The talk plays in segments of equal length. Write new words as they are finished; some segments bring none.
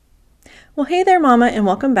Well, hey there, Mama, and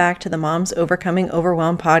welcome back to the Moms Overcoming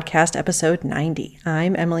Overwhelm podcast, episode 90.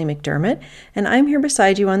 I'm Emily McDermott, and I'm here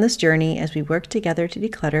beside you on this journey as we work together to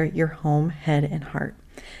declutter your home, head, and heart.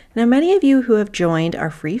 Now, many of you who have joined our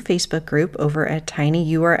free Facebook group over at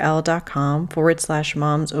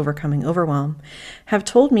tinyurl.com/moms overcoming overwhelm have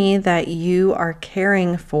told me that you are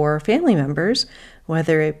caring for family members,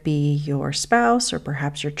 whether it be your spouse or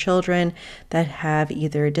perhaps your children that have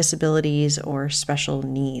either disabilities or special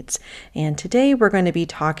needs. And today we're going to be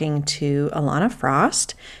talking to Alana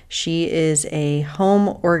Frost. She is a home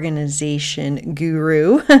organization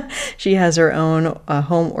guru. She has her own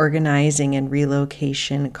home organizing and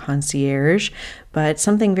relocation concierge. But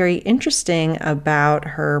something very interesting about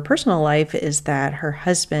her personal life is that her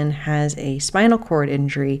husband has a spinal cord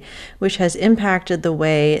injury, which has impacted the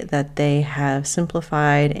way that they have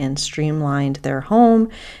simplified and streamlined their home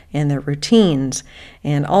and their routines.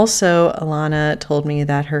 And also, Alana told me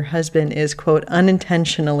that her husband is, quote,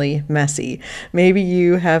 unintentionally messy. Maybe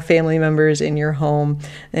you have family members in your home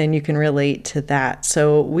and you can relate to that.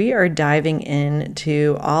 So we are diving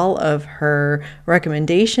into all of her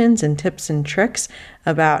recommendations and tips and tricks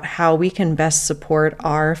about how we can best support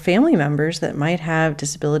our family members that might have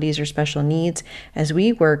disabilities or special needs as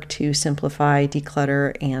we work to simplify,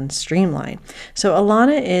 declutter, and streamline. So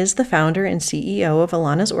Alana is the founder and CEO of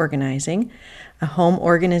Alana's Organizing, a home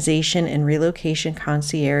organization and relocation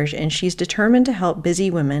concierge, and she's determined to help busy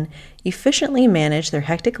women efficiently manage their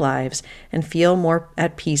hectic lives and feel more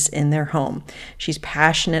at peace in their home. She's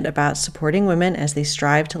passionate about supporting women as they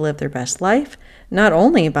strive to live their best life, not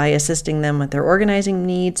only by assisting them with their organizing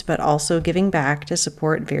needs, but also giving back to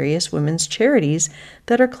support various women's charities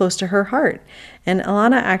that are close to her heart. And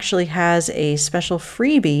Alana actually has a special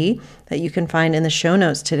freebie that you can find in the show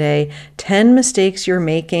notes today, 10 mistakes you're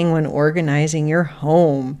making when organizing your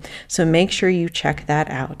home. So make sure you check that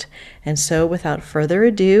out. And so without further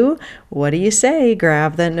ado, what do you say?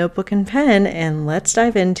 Grab that notebook and pen and let's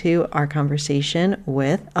dive into our conversation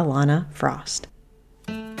with Alana Frost.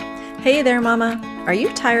 Hey there, Mama. Are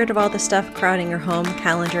you tired of all the stuff crowding your home,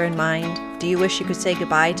 calendar, and mind? Do you wish you could say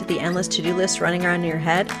goodbye to the endless to-do list running around in your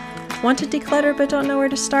head? Want to declutter but don't know where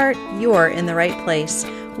to start? You're in the right place.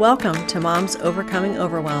 Welcome to Moms Overcoming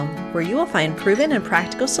Overwhelm, where you will find proven and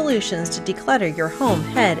practical solutions to declutter your home,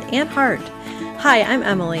 head, and heart. Hi, I'm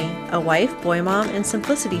Emily, a wife, boy mom, and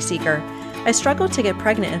simplicity seeker. I struggled to get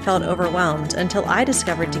pregnant and felt overwhelmed until I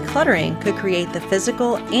discovered decluttering could create the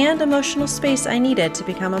physical and emotional space I needed to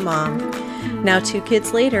become a mom. Now, 2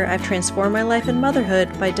 kids later, I've transformed my life and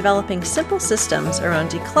motherhood by developing simple systems around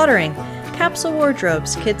decluttering, capsule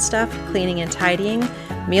wardrobes, kid stuff, cleaning and tidying,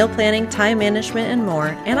 meal planning, time management, and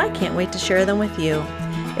more, and I can't wait to share them with you.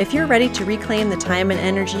 If you're ready to reclaim the time and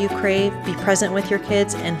energy you crave, be present with your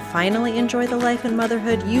kids, and finally enjoy the life and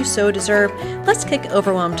motherhood you so deserve, let's kick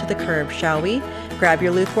overwhelm to the curb, shall we? Grab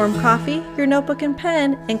your lukewarm coffee, your notebook and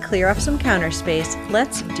pen, and clear up some counter space.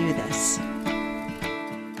 Let's do this.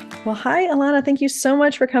 Well, hi, Alana. Thank you so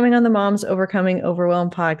much for coming on the Moms Overcoming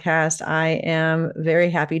Overwhelm podcast. I am very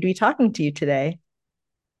happy to be talking to you today.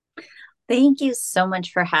 Thank you so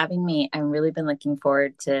much for having me. I've really been looking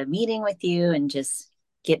forward to meeting with you and just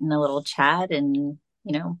getting a little chat and,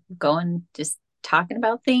 going, just talking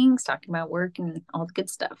about things, talking about work and all the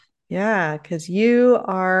good stuff. Yeah, because you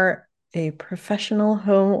are a professional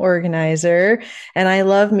home organizer, and I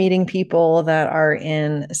love meeting people that are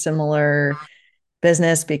in similar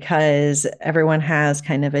business because everyone has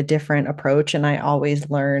kind of a different approach, and I always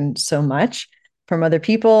learn so much from other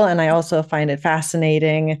people. And I also find it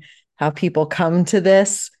fascinating how people come to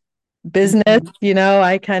this business.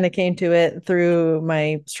 I kind of came to it through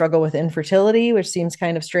my struggle with infertility, which seems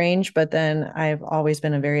kind of strange, but then I've always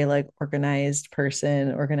been a very organized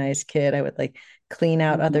person, organized kid. I would clean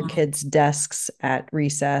out other kids' desks at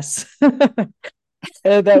recess.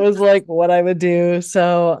 And that was what I would do.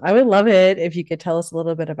 So I would love it if you could tell us a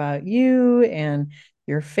little bit about you and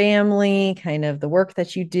your family, kind of the work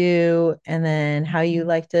that you do, and then how you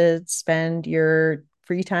like to spend your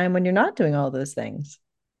free time when you're not doing all those things.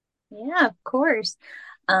 Yeah, of course.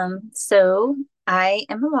 So I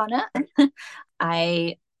am Alana.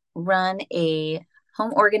 I run a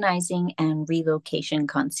home organizing and relocation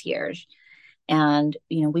concierge. And,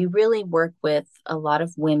 we really work with a lot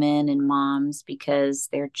of women and moms because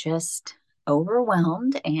they're just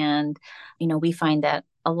overwhelmed. And, we find that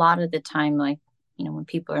a lot of the time, when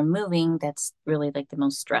people are moving, that's really the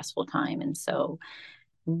most stressful time. And so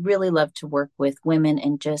really love to work with women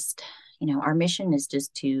and just, our mission is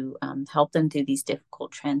just to help them through these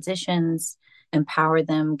difficult transitions, empower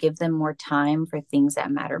them, give them more time for things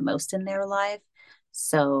that matter most in their life.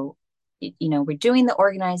 So we're doing the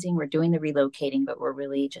organizing, we're doing the relocating, but we're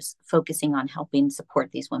really just focusing on helping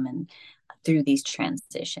support these women through these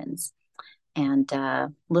transitions. And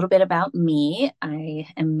a little bit about me, I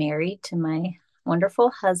am married to my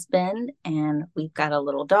wonderful husband, and we've got a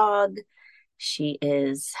little dog. She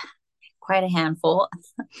is quite a handful,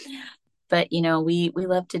 but we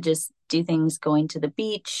love to just do things, going to the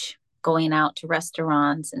beach, going out to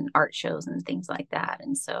restaurants and art shows and things like that.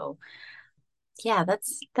 And so yeah,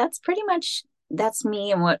 that's pretty much that's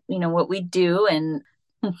me and what we do. And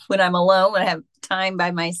when I'm alone, when I have time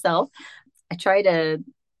by myself, I try to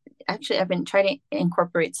actually I've been trying to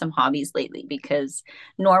incorporate some hobbies lately, because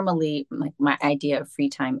normally my idea of free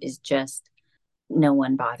time is just no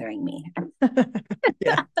one bothering me.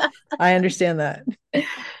 Yeah, I understand that.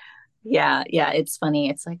 Yeah, it's funny.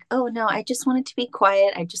 It's like, oh no, I just want it to be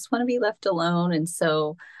quiet. I just want to be left alone. And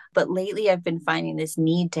so, but lately I've been finding this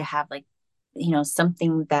need to have like,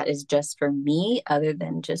 something that is just for me other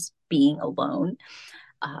than just being alone.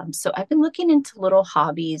 So I've been looking into little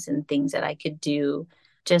hobbies and things that I could do,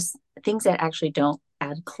 just things that actually don't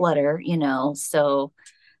add clutter, so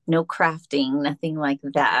no crafting, nothing like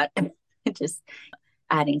that. Just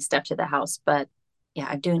adding stuff to the house. But yeah,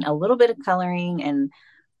 I'm doing a little bit of coloring, and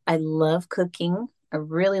I love cooking. I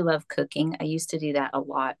really love cooking. I used to do that a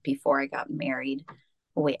lot before I got married.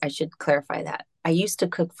 Wait, I should clarify that. I used to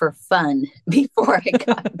cook for fun before I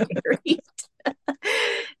got married.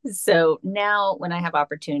 So now when I have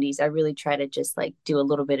opportunities, I really try to just like do a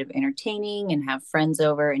little bit of entertaining and have friends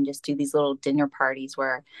over and just do these little dinner parties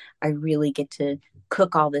where I really get to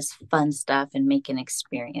cook all this fun stuff and make an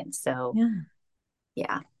experience. So Yeah.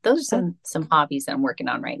 yeah, those are That, some hobbies that I'm working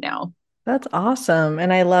on right now. that's awesome.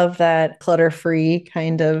 And I love that clutter-free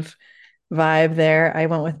kind of vibe there. I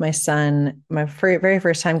went with my son my very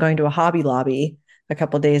first time going to a Hobby Lobby a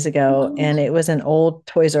couple days ago, Oh, and it was an old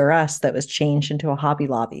Toys R Us that was changed into a Hobby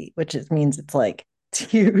Lobby, which means it's like it's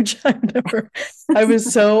huge. I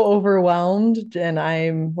was so overwhelmed, and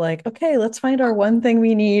I'm like, okay, let's find our one thing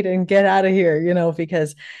we need and get out of here,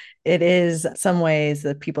 because it is some ways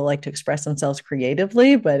that people like to express themselves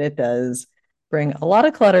creatively, but it does bring a lot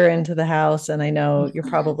of clutter into the house. And I know you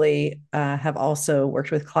probably have also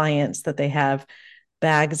worked with clients that they have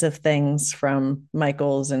bags of things from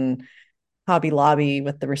Michael's and Hobby Lobby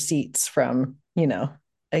with the receipts from,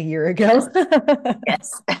 a year ago.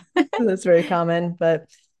 yes. That's very common. But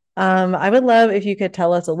I would love if you could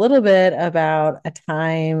tell us a little bit about a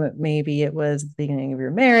time, maybe it was the beginning of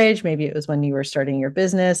your marriage, maybe it was when you were starting your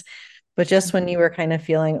business, but just when you were kind of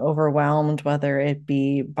feeling overwhelmed, whether it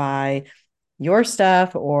be by your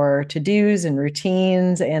stuff or to-dos and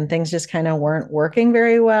routines, and things just kind of weren't working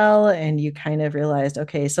very well, and you kind of realized,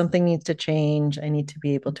 okay, something needs to change. I need to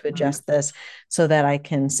be able to adjust this so that I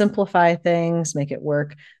can simplify things, make it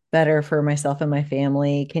work better for myself and my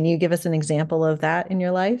family. Can you give us an example of that in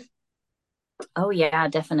your life? Oh, yeah,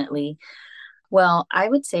 definitely. Well, I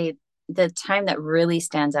would say the time that really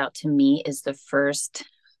stands out to me is the first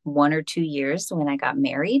 1 or 2 years when I got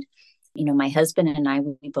married. My husband and I,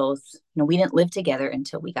 we both, we didn't live together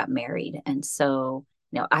until we got married. And so,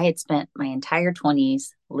 I had spent my entire 20s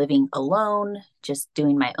living alone, just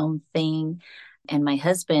doing my own thing. And my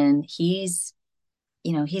husband, he's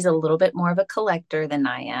a little bit more of a collector than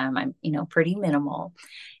I am. I'm, pretty minimal.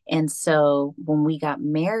 And so when we got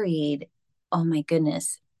married, oh my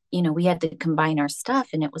goodness, we had to combine our stuff,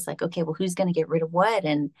 and it was like, okay, well, who's going to get rid of what?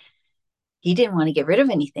 And he didn't want to get rid of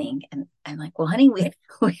anything. And I'm like, well, honey, we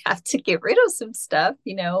have to get rid of some stuff,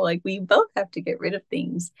 like we both have to get rid of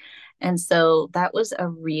things. And so that was a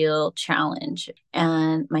real challenge.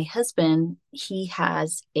 And my husband, he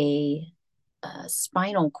has a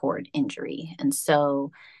spinal cord injury. And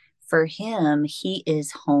so for him, he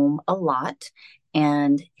is home a lot,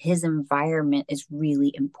 and his environment is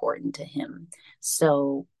really important to him.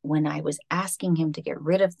 So when I was asking him to get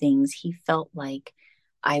rid of things, he felt like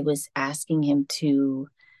I was asking him to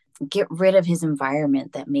get rid of his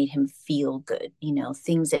environment that made him feel good,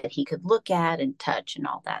 things that he could look at and touch and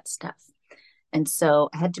all that stuff. And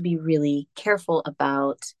so I had to be really careful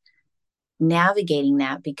about navigating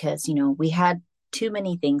that, because we had too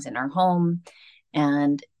many things in our home,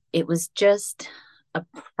 and it was just a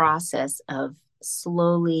process of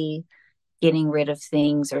slowly getting rid of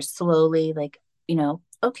things, or slowly like,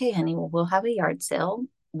 okay, honey, well, we'll have a yard sale.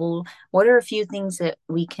 Well, what are a few things that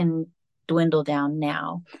we can dwindle down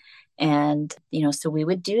now? And so we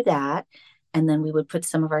would do that, and then we would put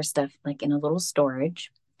some of our stuff like in a little storage.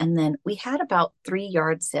 And then we had about 3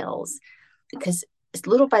 yard sales, because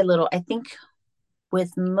little by little, I think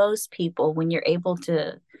with most people, when you're able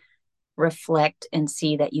to reflect and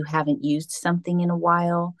see that you haven't used something in a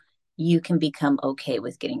while, you can become okay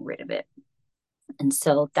with getting rid of it. And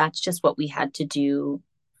so that's just what we had to do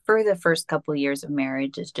for the first couple of years of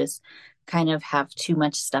marriage, is just kind of have too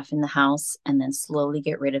much stuff in the house and then slowly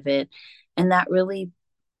get rid of it. And that really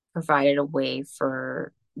provided a way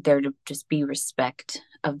for there to just be respect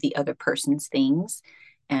of the other person's things,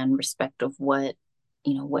 and respect of what,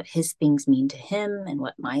 what his things mean to him and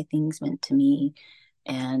what my things meant to me,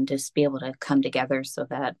 and just be able to come together so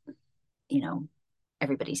that, you know,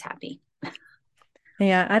 everybody's happy.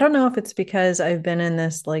 Yeah, I don't know if it's because I've been in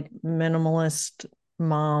this like minimalist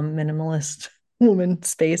mom, minimalist woman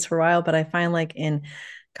space for a while, but I find like in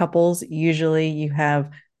couples, usually you have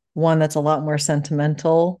one that's a lot more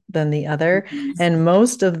sentimental than the other. Mhm. And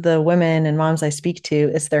most of the women and moms I speak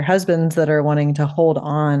to, it's their husbands that are wanting to hold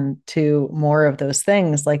on to more of those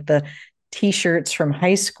things, like the t-shirts from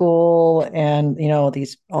high school and,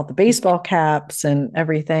 these all the baseball caps and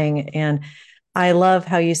everything. And I love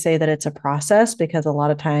how you say that it's a process, because a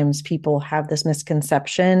lot of times people have this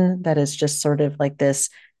misconception that it's just sort of like this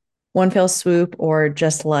one fell swoop, or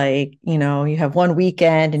just like, you have one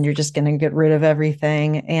weekend and you're just going to get rid of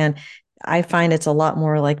everything. And I find it's a lot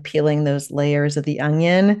more like peeling those layers of the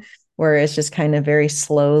onion, where it's just kind of very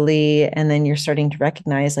slowly. And then you're starting to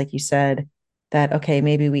recognize, like you said, that, okay,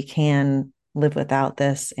 maybe we can live without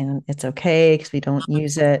this and it's okay because we don't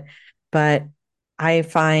use it. But I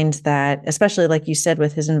find that, especially like you said,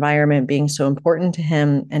 with his environment being so important to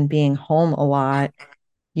him and being home a lot,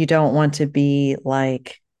 you don't want to be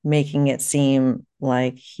like making it seem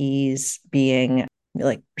like he's being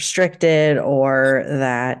like restricted, or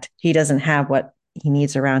that he doesn't have what he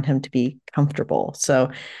needs around him to be comfortable. So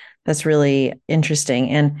that's really interesting.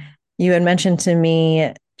 And you had mentioned to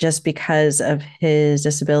me, just because of his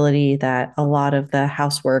disability, that a lot of the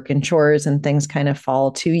housework and chores and things kind of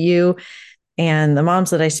fall to you. And the moms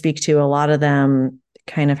that I speak to, a lot of them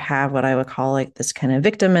kind of have what I would call like this kind of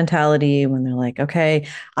victim mentality, when they're like, okay,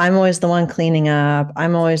 I'm always the one cleaning up.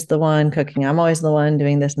 I'm always the one cooking. I'm always the one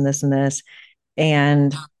doing this and this and this.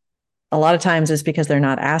 And a lot of times it's because they're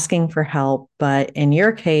not asking for help. But in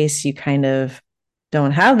your case, you kind of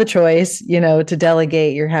don't have the choice, to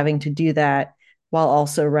delegate. You're having to do that while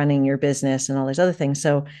also running your business and all these other things.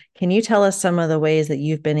 So, can you tell us some of the ways that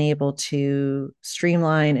you've been able to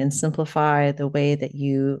streamline and simplify the way that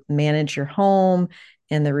you manage your home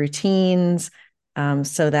and the routines,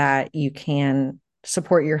 so that you can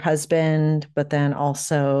support your husband, but then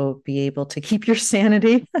also be able to keep your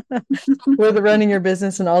sanity with running your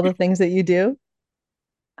business and all the things that you do?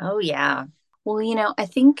 Oh, yeah. Well, I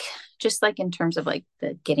think just like in terms of like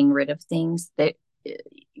the getting rid of things that,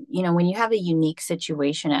 when you have a unique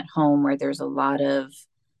situation at home where there's a lot of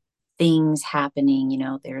things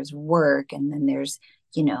happening, there's work, and then there's,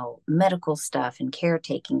 medical stuff and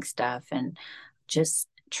caretaking stuff, and just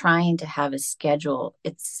trying to have a schedule.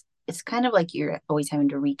 It's kind of like you're always having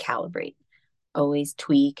to recalibrate, always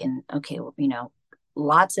tweak, and okay, well,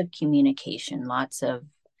 lots of communication, lots of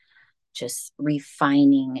just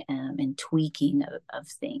refining, and tweaking of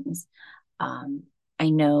things. Um, I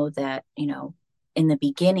know that, in the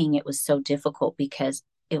beginning, it was so difficult because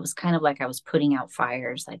it was kind of like I was putting out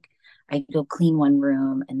fires. Like I'd go clean one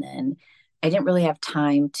room, and then I didn't really have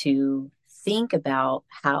time to think about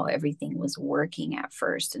how everything was working at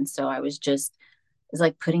first. And so it was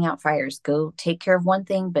like putting out fires, go take care of one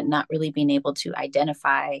thing, but not really being able to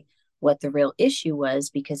identify what the real issue was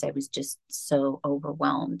because I was just so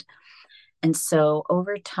overwhelmed. And so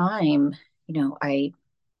over time, I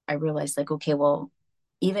realized, like, okay, well,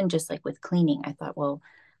 even just like with cleaning, I thought, well,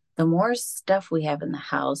 the more stuff we have in the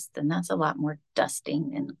house, then that's a lot more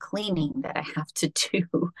dusting and cleaning that I have to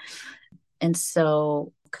do. And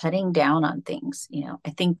so cutting down on things,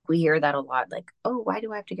 I think we hear that a lot, like, oh, why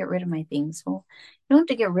do I have to get rid of my things? Well, you don't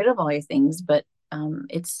have to get rid of all your things, but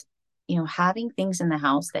it's, having things in the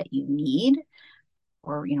house that you need,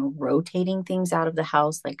 or rotating things out of the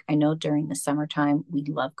house. Like I know during the summertime we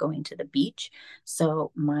love going to the beach,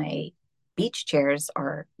 so my beach chairs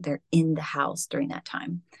they're in the house during that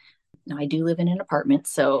time. Now I do live in an apartment,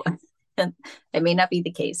 so it may not be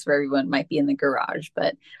the case for everyone. It might be in the garage,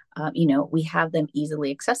 but we have them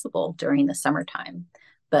easily accessible during the summertime.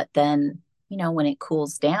 But then when it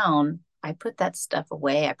cools down, I put that stuff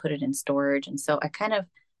away, I put it in storage. And so I kind of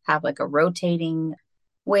have like a rotating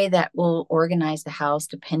way that will organize the house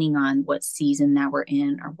depending on what season that we're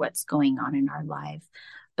in or what's going on in our life.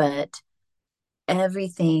 But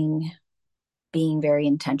everything being very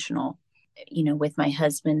intentional. With my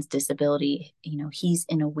husband's disability, he's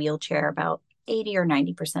in a wheelchair about 80 or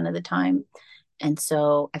 90% of the time. And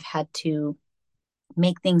so I've had to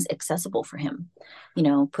make things accessible for him,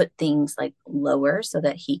 put things like lower so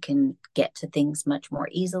that he can get to things much more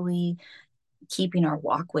easily, keeping our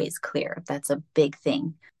walkways clear. That's a big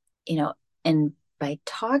thing, you know, and by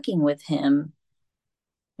talking with him,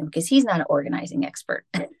 because he's not an organizing expert.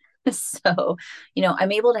 So,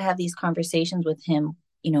 I'm able to have these conversations with him,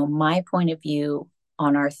 my point of view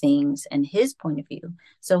on our things and his point of view.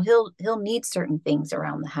 So he'll need certain things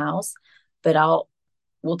around the house, but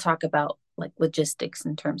we'll talk about like logistics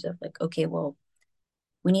in terms of like, okay, well,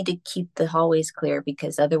 we need to keep the hallways clear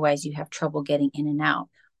because otherwise you have trouble getting in and out.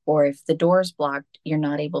 Or if the door's blocked, you're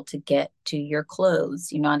not able to get to your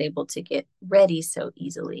clothes. You're not able to get ready so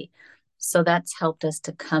easily. So that's helped us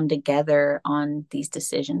to come together on these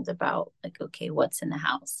decisions about like, okay, what's in the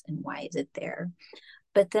house and why is it there?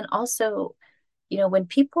 But then also, when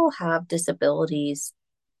people have disabilities,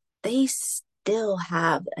 they still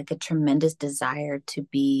have like a tremendous desire to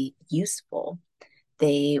be useful.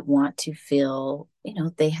 They want to feel,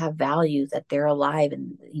 they have value, that they're alive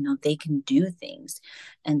and, they can do things.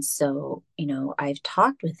 And so, I've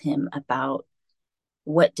talked with him about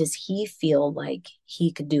what does he feel like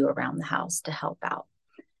he could do around the house to help out?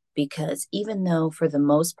 Because even though for the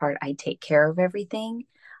most part I take care of everything,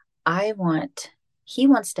 he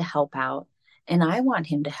wants to help out and I want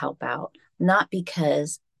him to help out, not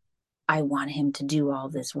because I want him to do all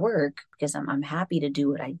this work because I'm happy to do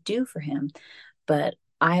what I do for him, but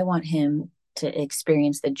I want him to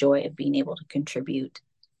experience the joy of being able to contribute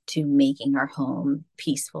to making our home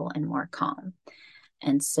peaceful and more calm.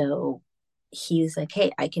 And so he's like,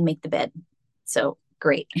 hey, I can make the bed. So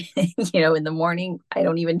great. In the morning, I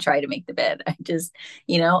don't even try to make the bed. I just,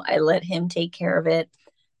 I let him take care of it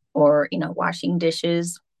or, washing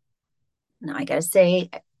dishes. Now, I got to say,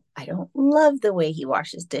 I don't love the way he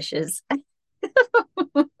washes dishes,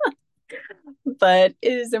 but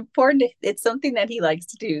it is important. It's something that he likes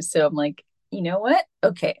to do. So I'm like, you know what?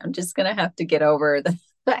 Okay, I'm just going to have to get over the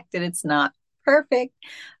fact that it's not perfect,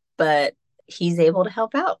 but he's able to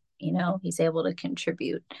help out. He's able to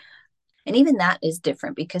contribute. And even that is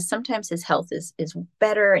different because sometimes his health is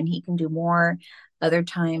better and he can do more. Other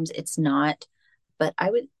times it's not. But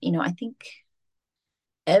I think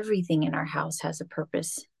everything in our house has a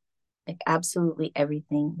purpose, like absolutely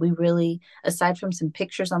everything. We really, aside from some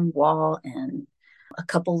pictures on the wall and a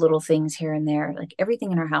couple little things here and there, like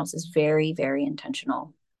everything in our house is very, very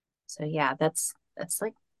intentional. So yeah, that's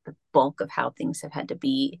like the bulk of how things have had to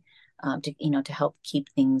be, to help keep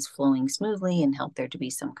things flowing smoothly and help there to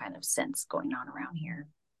be some kind of sense going on around here.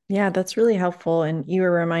 Yeah, that's really helpful. And you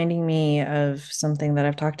were reminding me of something that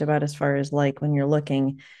I've talked about as far as like when you're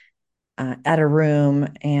looking at a room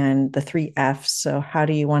and the three F's. So, how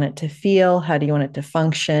do you want it to feel? How do you want it to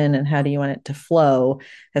function? And how do you want it to flow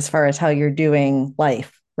as far as how you're doing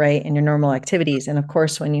life, right? And your normal activities. And of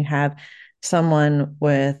course, when you have someone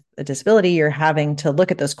with a disability, you're having to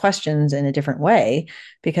look at those questions in a different way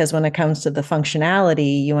because when it comes to the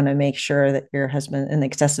functionality, you want to make sure that your husband and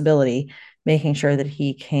accessibility, making sure that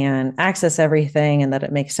he can access everything and that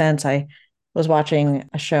it makes sense. I was watching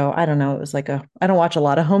a show. I don't know. It was like I don't watch a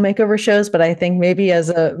lot of home makeover shows, but I think maybe as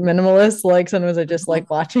a minimalist, like sometimes I just like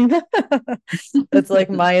watching them. That's like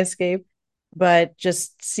my escape. But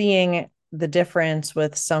just seeing the difference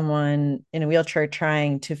with someone in a wheelchair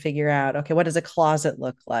trying to figure out, okay, what does a closet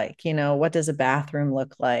look like? What does a bathroom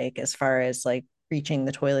look like as far as like reaching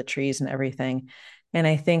the toiletries and everything. And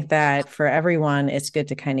I think that for everyone, it's good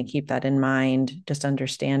to kind of keep that in mind, just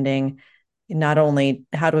understanding not only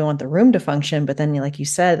how do we want the room to function, but then, like you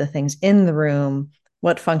said, the things in the room,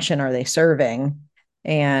 what function are they serving?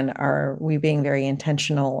 And are we being very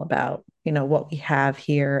intentional about, what we have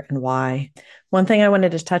here and why? One thing I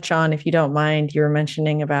wanted to touch on, if you don't mind, you were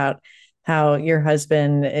mentioning about how your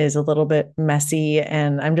husband is a little bit messy.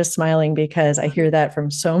 And I'm just smiling because I hear that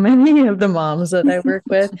from so many of the moms that I work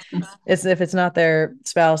with. It's if it's not their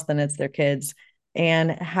spouse, then it's their kids.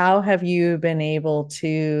 And how have you been able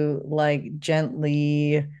to like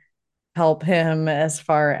gently help him as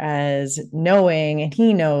far as knowing, and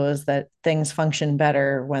he knows that things function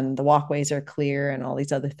better when the walkways are clear and all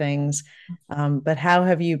these other things. But how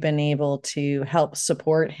have you been able to help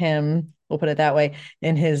support him? We'll put it that way,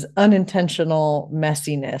 in his unintentional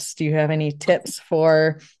messiness. Do you have any tips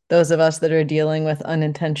for those of us that are dealing with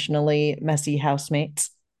unintentionally messy housemates?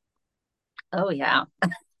 Oh, yeah.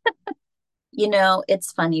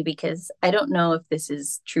 It's funny because I don't know if this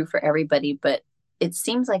is true for everybody, but it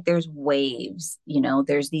seems like there's waves,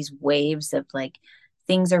 there's these waves of like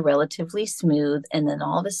things are relatively smooth. And then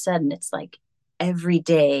all of a sudden it's like every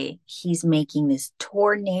day he's making this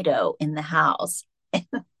tornado in the house. And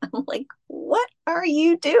I'm like, what are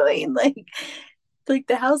you doing? Like, like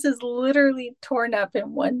the house is literally torn up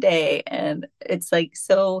in one day. And it's like,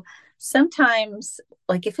 so sometimes,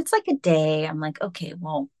 like if it's like a day, I'm like, okay,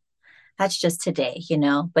 well, that's just today, you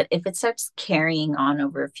know? But if it starts carrying on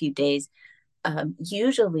over a few days,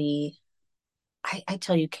 usually I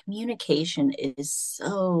tell you, communication is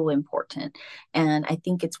so important. And I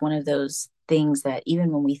think it's one of those things that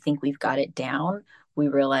even when we think we've got it down, we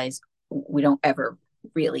realize we don't ever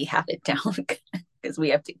really have it down because we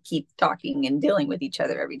have to keep talking and dealing with each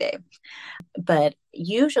other every day. But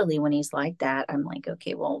usually when he's like that, I'm like,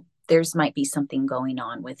 okay, well, there's might be something going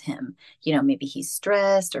on with him. You know, maybe he's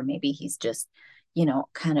stressed or maybe he's just,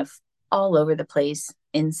 kind of all over the place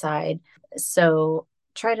inside. So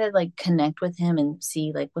try to like connect with him and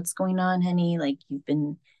see like what's going on, honey. Like you've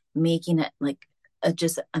been making it like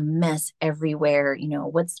just a mess everywhere.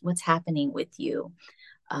 What's happening with you?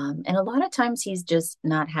 And a lot of times he's just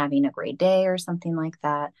not having a great day or something like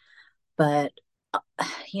that. But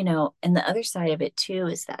and the other side of it too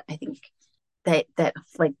is that I think that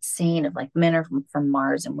like saying of like men are from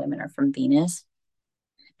Mars and women are from Venus.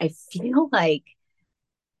 I feel like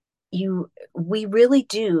we really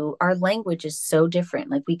do. Our language is so different.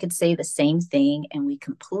 Like we could say the same thing and we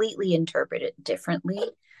completely interpret it differently.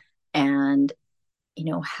 And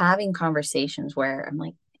having conversations where I'm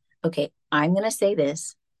like, okay, I'm going to say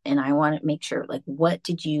this and I want to make sure, like, what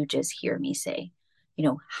did you just hear me say?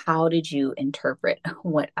 How did you interpret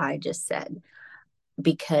what I just said?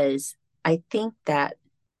 Because I think that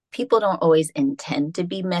people don't always intend to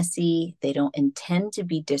be messy. They don't intend to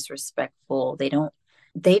be disrespectful.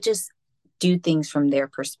 They just do things from their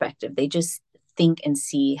perspective. They just think and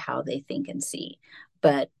see how they think and see.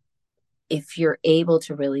 But if you're able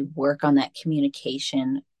to really work on that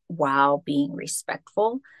communication while being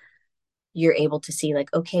respectful, you're able to see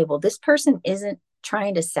like, okay, well, this person isn't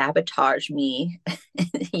trying to sabotage me,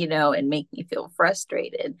 and make me feel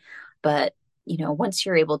frustrated. But, once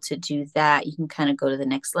you're able to do that, you can kind of go to the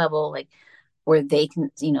next level, like where they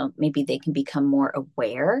can, maybe they can become more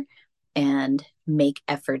aware and make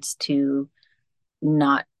efforts to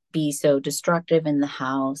not be so destructive in the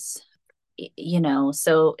house,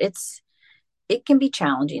 so it can be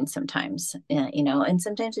challenging sometimes, and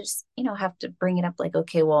sometimes you just, have to bring it up like,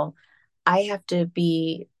 okay, well, I have to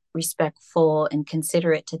be respectful and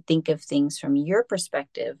considerate to think of things from your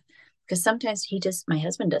perspective. Because sometimes my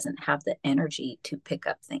husband doesn't have the energy to pick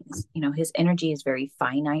up things. His energy is very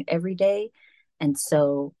finite every day. And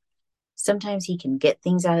so sometimes he can get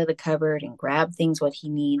things out of the cupboard and grab things what he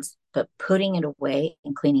needs, but putting it away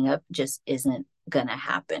and cleaning up just isn't gonna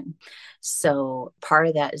happen. So part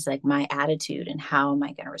of that is like my attitude and how am I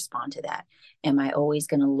going to respond to that? Am I always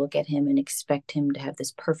going to look at him and expect him to have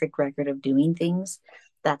this perfect record of doing things?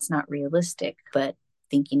 That's not realistic, but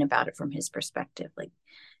thinking about it from his perspective, like,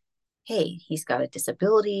 hey, he's got a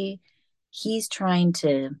disability. He's trying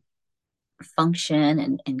to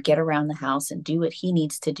function and get around the house and do what he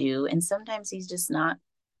needs to do. And sometimes he's just not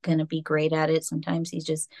going to be great at it. Sometimes he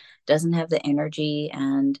just doesn't have the energy,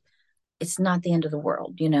 and it's not the end of the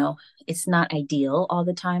world. It's not ideal all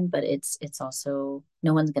the time, but it's also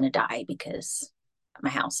no one's going to die because my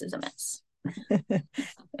house is a mess.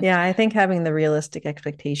 Yeah, I think having the realistic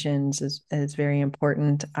expectations is very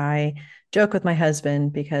important. I joke with my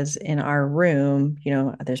husband because in our room,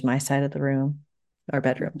 there's my side of the room, our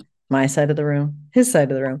bedroom, my side of the room, his side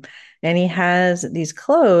of the room. And he has these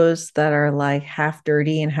clothes that are like half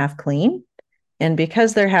dirty and half clean. And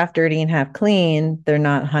because they're half dirty and half clean, they're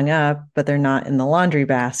not hung up, but they're not in the laundry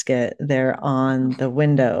basket. They're on the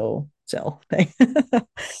window sill thing.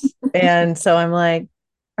 And so I'm like,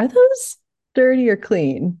 are those dirty or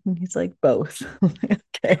clean? And he's like, both.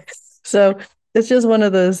 Okay. So it's just one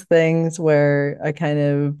of those things where I kind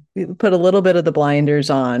of put a little bit of the blinders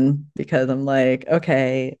on because I'm like,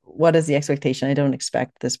 okay, what is the expectation? I don't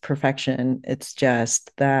expect this perfection. It's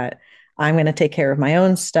just that I'm going to take care of my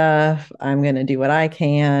own stuff. I'm going to do what I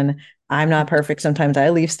can. I'm not perfect. Sometimes I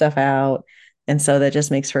leave stuff out. And so that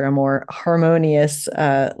just makes for a more harmonious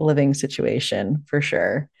living situation for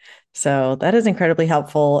sure. So that is incredibly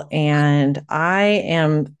helpful. And I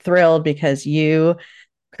am thrilled because you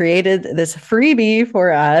created this freebie for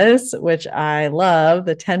us, which I love,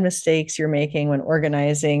 the 10 mistakes you're making when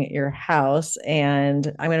organizing your house.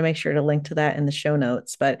 And I'm going to make sure to link to that in the show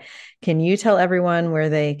notes. But can you tell everyone where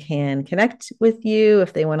they can connect with you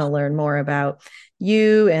if they want to learn more about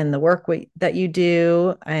you and the work that you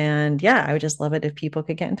do? And yeah, I would just love it if people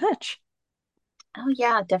could get in touch. Oh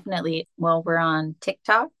yeah, definitely. Well, we're on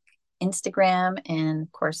TikTok, Instagram, and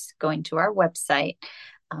of course going to our website.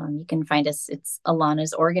 You can find us. It's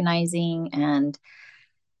Alana's Organizing, and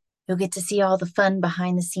you'll get to see all the fun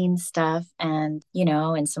behind the scenes stuff. And,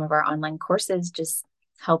 in some of our online courses, just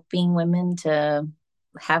helping women to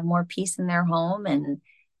have more peace in their home and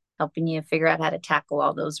helping you figure out how to tackle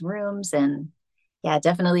all those rooms. And yeah,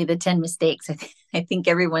 definitely the 10 mistakes. I think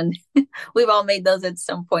everyone, we've all made those at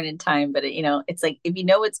some point in time, but it's like, if you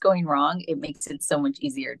know what's going wrong, it makes it so much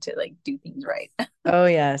easier to like do things right. Oh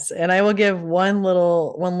yes. And I will give one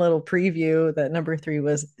little preview that number 3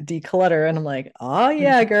 was declutter. And I'm like, oh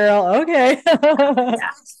yeah, girl. Okay.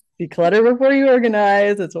 Yeah. Declutter before you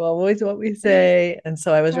organize. It's always what we say. And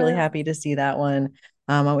so I was really happy to see that one.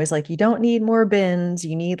 I was like, you don't need more bins,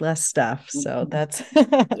 you need less stuff. So that's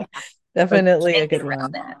Yeah. Like, definitely a can't get good around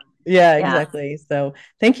one. that. Yeah, Yeah. exactly. So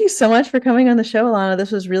thank you so much for coming on the show, Alana.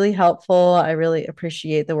 This was really helpful. I really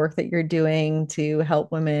appreciate the work that you're doing to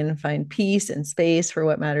help women find peace and space for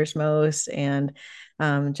what matters most, and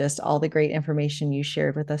just all the great information you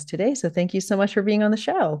shared with us today. So thank you so much for being on the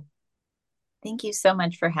show. Thank you so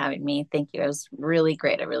much for having me. Thank you. It was really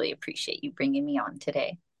great. I really appreciate you bringing me on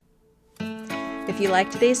today. If you like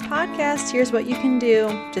today's podcast, here's what you can do.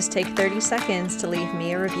 Just take 30 seconds to leave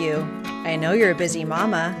me a review. I know you're a busy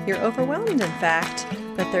mama, you're overwhelmed in fact,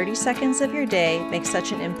 but 30 seconds of your day makes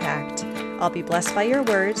such an impact. I'll be blessed by your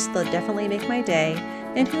words, they'll definitely make my day.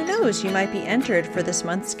 And who knows, you might be entered for this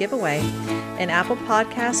month's giveaway. In Apple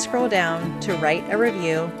Podcasts, scroll down to write a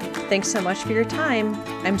review. Thanks so much for your time.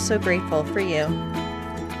 I'm so grateful for you.